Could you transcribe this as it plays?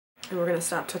And we're gonna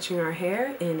stop touching our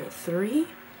hair in 3,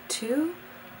 2,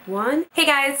 1. Hey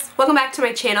guys, welcome back to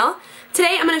my channel.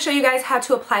 Today I'm going to show you guys how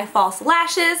to apply false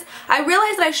lashes. I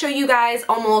realize that I show you guys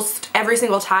almost every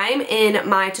single time in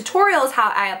my tutorials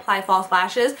how I apply false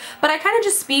lashes, but I kind of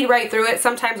just speed right through it.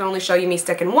 Sometimes I only show you me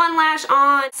sticking one lash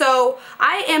on. So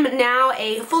I am now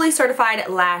a fully certified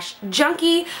lash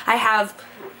junkie. I have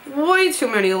way too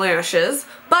many lashes,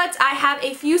 but I have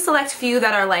a select few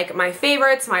that are like my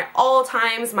favorites, my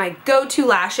all-times, my go-to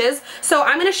lashes. So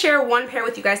I'm going to share one pair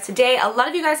with you guys today. A lot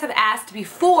of you guys have asked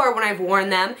before when I've worn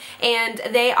them, and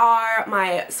they are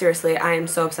seriously, I am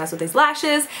so obsessed with these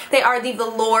lashes. They are the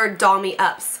Velour Doll Me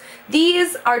Ups.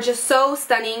 These are just so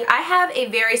stunning. I have a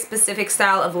very specific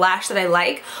style of lash that I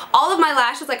like. All of my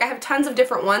lashes, like I have tons of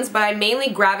different ones, but I mainly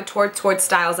gravitate towards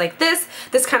styles like this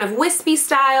kind of wispy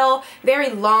style, very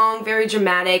long, very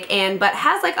dramatic, but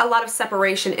has like a lot of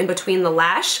separation in between the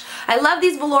lash. I love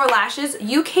these velour lashes.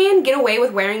 You can get away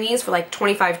with wearing these for like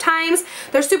 25 times.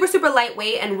 They're super, super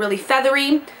lightweight and really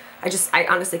feathery. I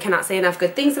honestly cannot say enough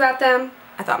good things about them.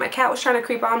 I thought my cat was trying to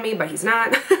creep on me, but he's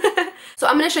not. So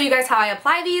I'm going to show you guys how I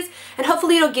apply these, and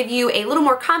hopefully it'll give you a little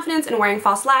more confidence in wearing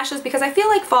false lashes, because I feel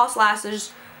like false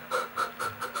lashes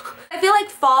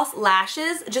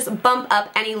just bump up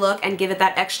any look and give it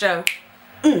that extra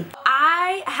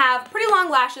I have pretty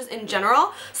long lashes in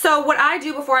general, so what I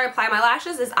do before I apply my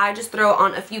lashes is I just throw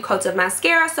on a few coats of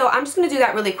mascara, so I'm just going to do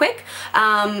that really quick,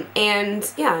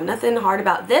 and yeah, nothing hard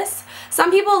about this.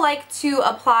 Some people like to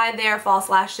apply their false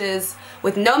lashes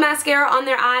with no mascara on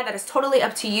their eye. That is totally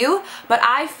up to you, but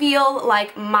I feel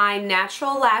like my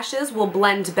natural lashes will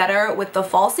blend better with the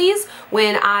falsies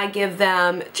when I give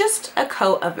them just a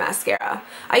coat of mascara.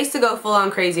 I used to go full on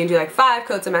crazy and do like 5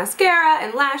 coats of mascara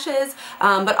and lashes,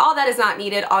 but all that is not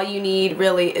needed. All you need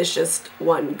really is just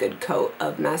one good coat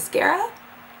of mascara.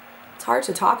 It's hard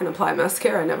to talk and apply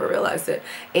mascara, I never realized it,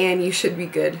 and you should be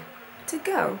good to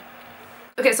go.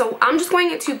 Okay, so I'm just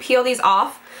going to peel these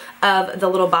off of the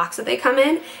little box that they come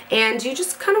in, and you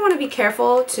just kind of want to be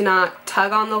careful to not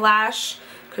tug on the lash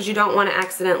because you don't want to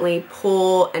accidentally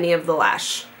pull any of the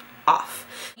lash off.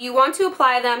 You want to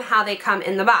apply them how they come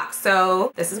in the box.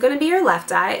 So this is going to be your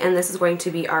left eye, and this is going to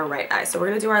be our right eye. So we're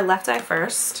going to do our left eye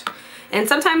first, and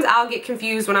sometimes I'll get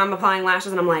confused when I'm applying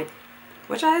lashes and I'm like,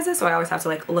 which eye is this? So I always have to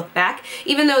like look back,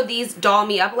 even though these Doll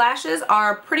Me Up lashes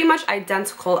are pretty much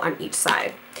identical on each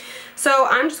side. So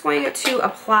I'm just going to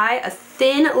apply a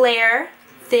thin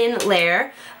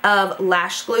layer of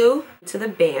lash glue to the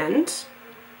band,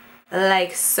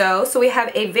 like so. So we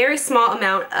have a very small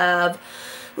amount of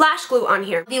lash glue on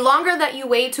here. The longer that you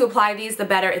wait to apply these, the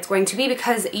better it's going to be,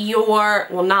 because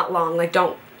well, not long, like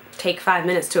don't take 5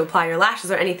 minutes to apply your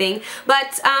lashes or anything,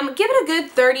 but give it a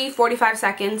good 30-45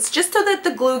 seconds just so that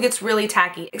the glue gets really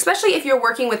tacky. Especially if you're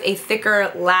working with a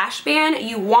thicker lash band,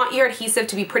 you want your adhesive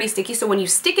to be pretty sticky, so when you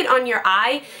stick it on your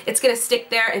eye, it's going to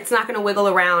stick there, it's not going to wiggle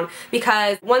around,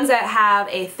 because ones that have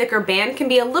a thicker band can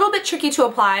be a little bit tricky to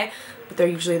apply, but they're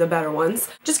usually the better ones.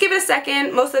 Just give it a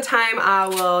second. Most of the time I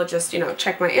will just,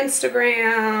 check my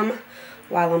Instagram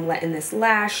while I'm letting this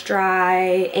lash dry,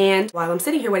 and while I'm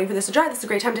sitting here waiting for this to dry, this is a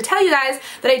great time to tell you guys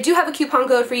that I do have a coupon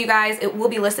code for you guys. It will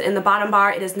be listed in the bottom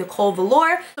bar. It is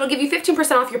NicoleVelour. It'll give you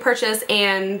 15% off your purchase,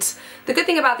 and the good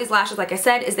thing about these lashes, like I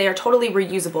said, is they are totally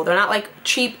reusable. They're not like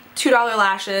cheap $2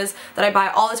 lashes that I buy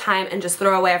all the time and just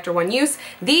throw away after one use.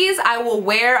 These I will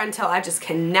wear until I just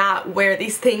cannot wear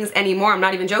these things anymore. I'm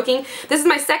not even joking. This is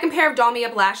my second pair of Doll Me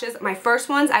Up lashes. My first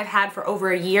ones I've had for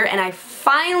over a year, and I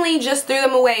finally just threw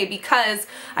them away because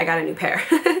I got a new pair.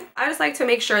 I just like to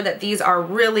make sure that these are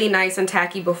really nice and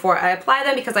tacky before I apply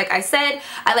them, because like I said,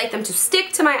 I like them to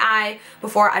stick to my eye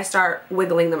before I start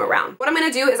wiggling them around. What I'm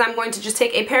going to do is I'm going to just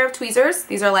take a pair of tweezers.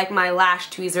 These are like my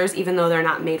lash tweezers, even though they're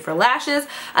not made for lashes.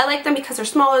 I like them because they're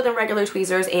smaller than regular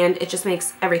tweezers, and it just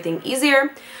makes everything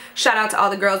easier. Shout out to all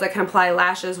the girls that can apply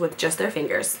lashes with just their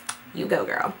fingers. You go,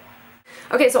 girl.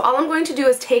 Okay, so all I'm going to do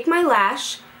is take my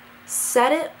lash,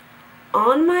 set it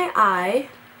on my eye,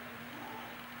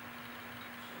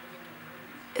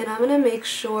 and I'm going to make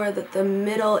sure that the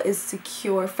middle is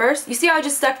secure first. You see how I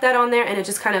just stuck that on there and it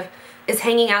just kind of is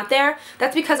hanging out there?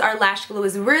 That's because our lash glue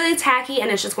is really tacky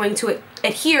and it's just going to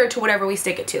adhere to whatever we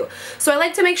stick it to. So I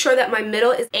like to make sure that my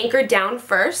middle is anchored down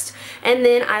first, and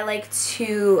then I like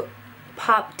to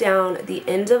pop down the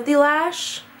end of the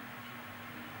lash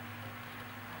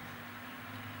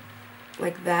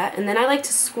like that, and then I like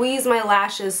to squeeze my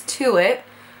lashes to it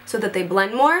so that they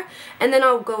blend more, and then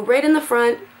I'll go right in the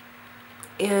front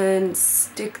and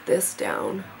stick this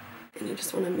down. And you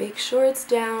just want to make sure it's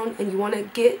down, and you want to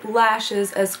get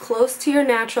lashes as close to your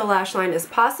natural lash line as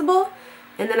possible.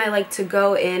 And then I like to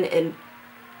go in and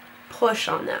push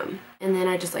on them. And then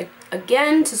I just like,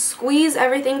 again, to squeeze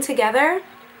everything together.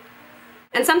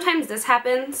 And sometimes this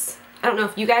happens. I don't know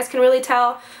if you guys can really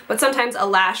tell, but sometimes a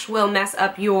lash will mess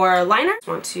up your liner.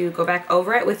 You want to go back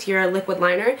over it with your liquid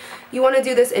liner. You want to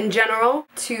do this in general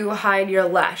to hide your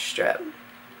lash strip.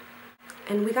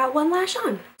 And we got one lash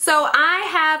on. So I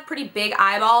have pretty big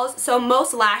eyeballs, so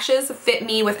most lashes fit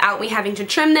me without me having to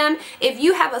trim them. If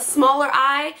you have a smaller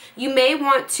eye, you may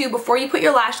want to, before you put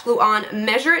your lash glue on,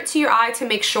 measure it to your eye to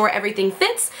make sure everything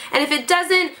fits. And if it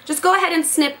doesn't, just go ahead and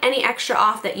snip any extra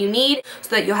off that you need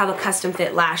so that you'll have a custom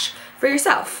fit lash for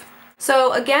yourself.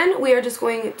 So again, we are just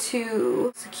going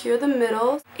to secure the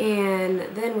middle, and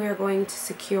then we're going to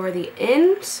secure the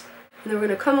end. And then we're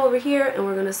going to come over here and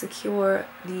we're going to secure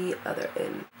the other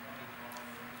end.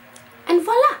 And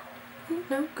voila!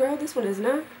 No, girl, this one is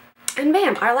not. And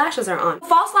bam, our lashes are on.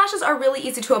 False lashes are really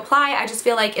easy to apply. I just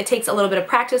feel like it takes a little bit of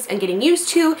practice and getting used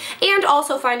to, and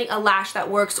also finding a lash that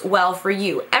works well for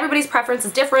you. Everybody's preference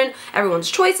is different.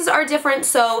 Everyone's choices are different.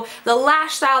 So the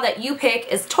lash style that you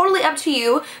pick is totally up to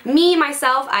you. Me,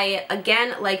 myself, I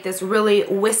again like this really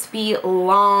wispy,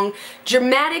 long,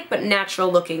 dramatic, but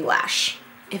natural looking lash,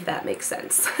 if that makes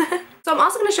sense. So I'm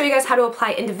also going to show you guys how to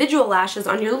apply individual lashes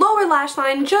on your lower lash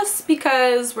line, just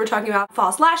because we're talking about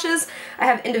false lashes. I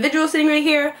have individual sitting right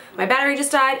here, my battery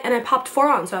just died, and I popped 4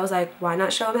 on, so I was like, why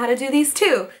not show them how to do these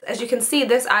too? As you can see,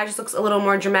 this eye just looks a little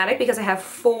more dramatic because I have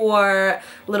 4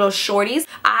 little shorties.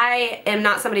 I am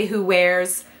not somebody who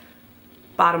wears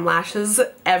bottom lashes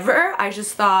ever. I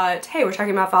just thought, hey, we're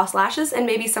talking about false lashes and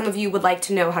maybe some of you would like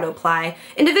to know how to apply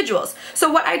individuals.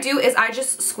 So what I do is I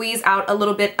just squeeze out a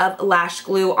little bit of lash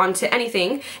glue onto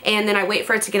anything, and then I wait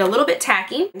for it to get a little bit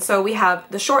tacky. And so we have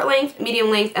the short length, medium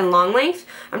length, and long length.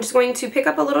 I'm just going to pick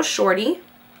up a little shorty,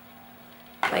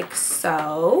 like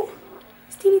so.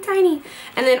 It's teeny tiny.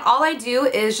 And then all I do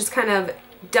is just kind of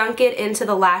dunk it into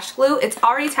the lash glue. It's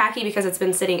already tacky because it's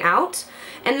been sitting out.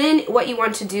 And then what you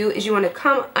want to do is you want to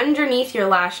come underneath your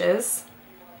lashes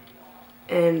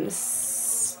and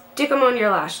stick them on your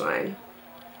lash line.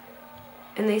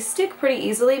 And they stick pretty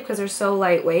easily because they're so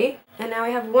lightweight. And now I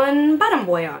have one bottom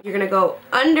boy on. You're going to go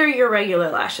under your regular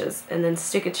lashes and then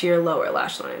stick it to your lower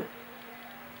lash line.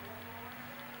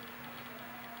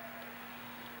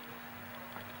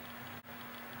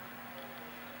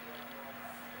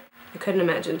 I couldn't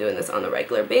imagine doing this on a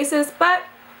regular basis, but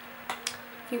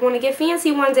if you want to get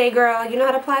fancy one day, girl, you know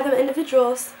how to apply them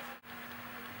individuals.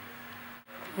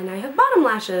 And I have bottom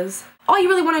lashes. All you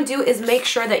really want to do is make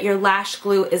sure that your lash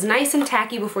glue is nice and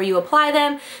tacky before you apply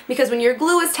them, because when your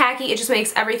glue is tacky, it just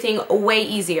makes everything way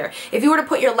easier. If you were to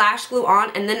put your lash glue on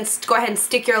and then go ahead and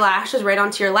stick your lashes right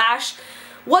onto your lash,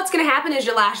 what's going to happen is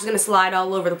your lash is going to slide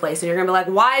all over the place, and you're going to be like,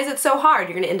 why is it so hard?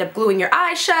 You're going to end up gluing your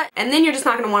eyes shut, and then you're just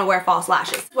not going to want to wear false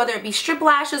lashes. Whether it be strip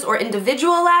lashes or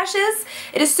individual lashes,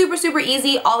 it is super, super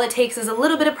easy. All it takes is a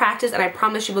little bit of practice, and I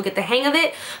promise you will get the hang of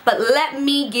it. But let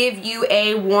me give you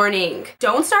a warning.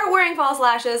 Don't start wearing false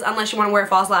lashes unless you want to wear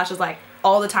false lashes like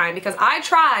all the time, because I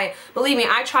try, believe me,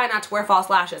 I try not to wear false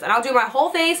lashes, and I'll do my whole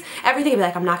face, everything, and be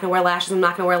like, I'm not gonna wear lashes, I'm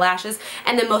not gonna wear lashes,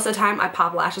 and then most of the time I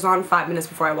pop lashes on 5 minutes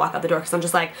before I walk out the door, because I'm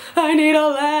just like, I need a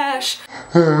lash.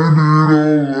 I need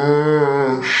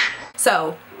a lash.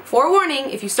 So, forewarning,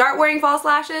 if you start wearing false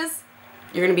lashes,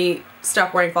 you're gonna be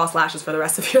stuck wearing false lashes for the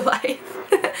rest of your life.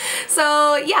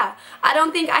 So yeah, I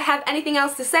don't think I have anything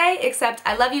else to say except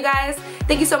I love you guys.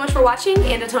 Thank you so much for watching,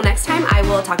 and until next time, I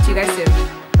will talk to you guys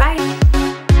soon. Bye.